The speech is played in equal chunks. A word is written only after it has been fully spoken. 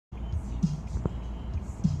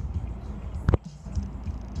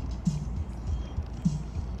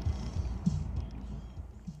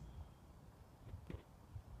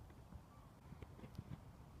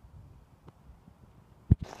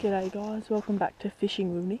G'day guys, welcome back to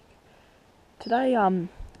Fishing with Nick. Today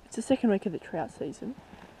it's the second week of the trout season,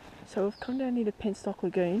 so we've come down here to Penstock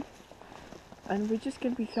Lagoon and we're just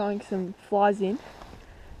going to be throwing some flies in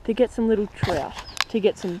to get some little trout, I've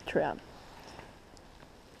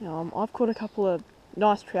caught a couple of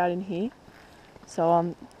nice trout in here,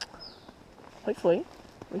 so hopefully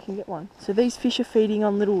we can get one. So these fish are feeding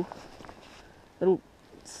on little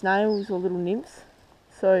snails or little nymphs,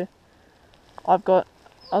 so I've got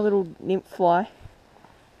a little nymph fly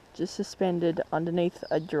just suspended underneath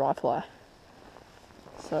a dry fly.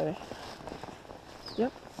 So,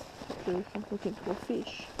 yep, hopefully we can hook into a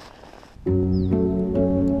fish.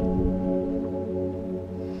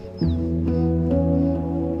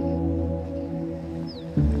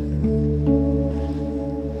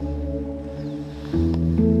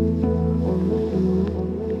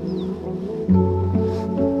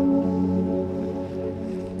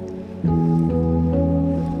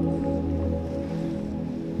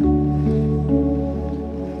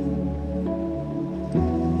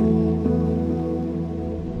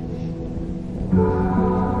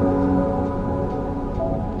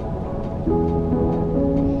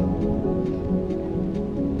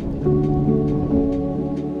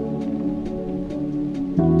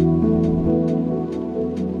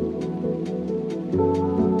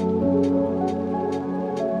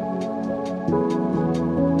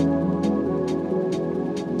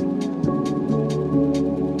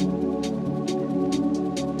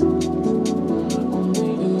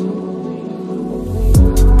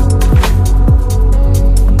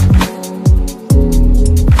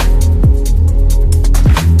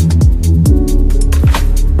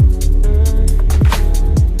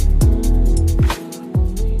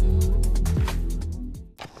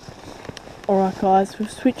 Alright guys,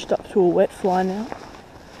 we've switched up to a wet fly now.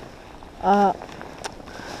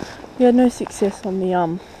 We had no success on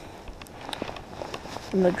the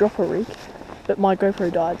dropper rig, but my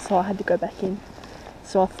GoPro died, so I had to go back in.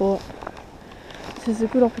 So I thought this is a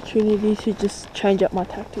good opportunity to just change up my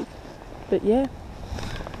tactic. But yeah,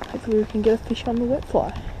 hopefully we can get a fish on the wet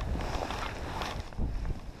fly.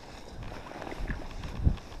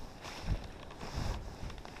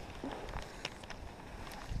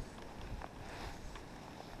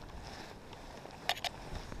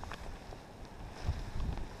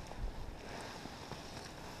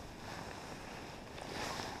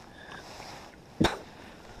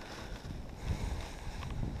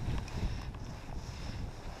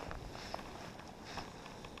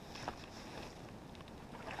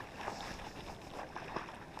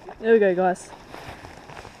 There we go guys.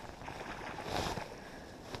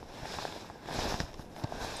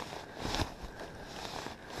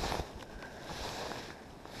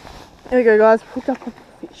 There we go guys, hooked up on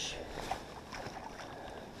the fish.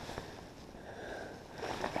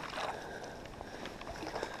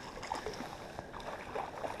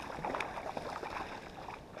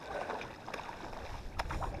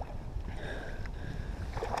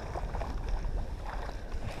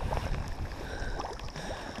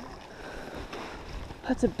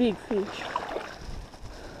 That's a big fish.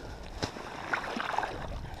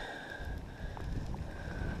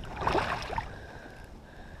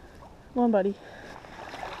 Come on, buddy.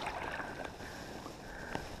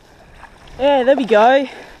 Yeah, there we go.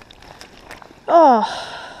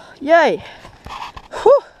 Oh, yay.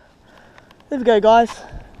 Whew. There we go, guys.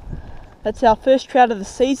 That's our first trout of the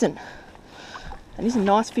season. And he's a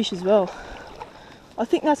nice fish as well. I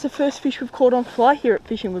think that's the first fish we've caught on fly here at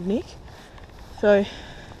Fishing with Nick. So,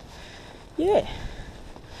 yeah,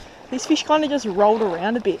 this fish kind of just rolled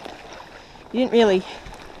around a bit. He didn't really,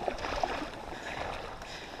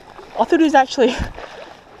 I thought he was actually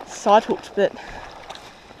side hooked, but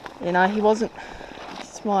you know, he wasn't.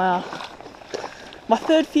 It's my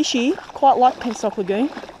third fishy. Quite like Penstock Lagoon.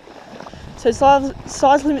 So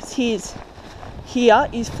size limits here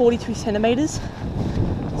is 42 centimeters.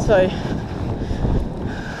 So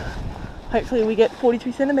hopefully we get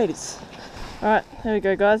 42 centimeters. Alright, there we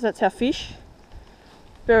go guys, that's our fish.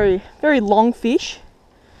 Very, very long fish.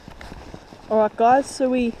 Alright guys,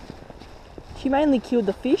 so we humanely killed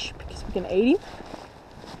the fish because we can eat him.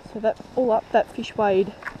 So that all up, that fish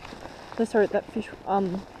weighed, the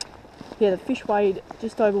fish weighed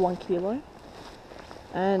just over 1 kilo.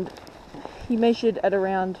 And he measured at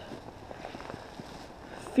around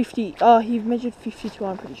 50, he measured 52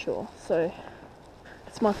 I'm pretty sure. So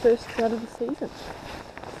it's my first trout of the season.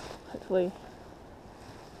 Hopefully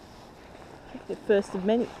the first of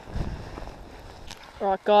many.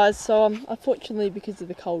 Alright guys, so unfortunately because of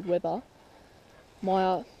the cold weather,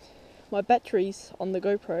 my batteries on the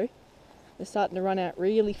GoPro are starting to run out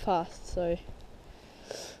really fast, so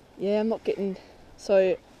yeah, I'm not getting,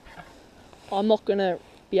 so I'm not gonna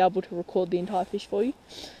be able to record the entire fish for you.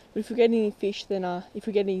 But if we get any fish, then if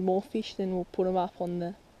we get any more fish, then we'll put them up on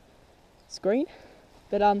the screen.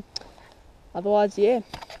 But otherwise, yeah,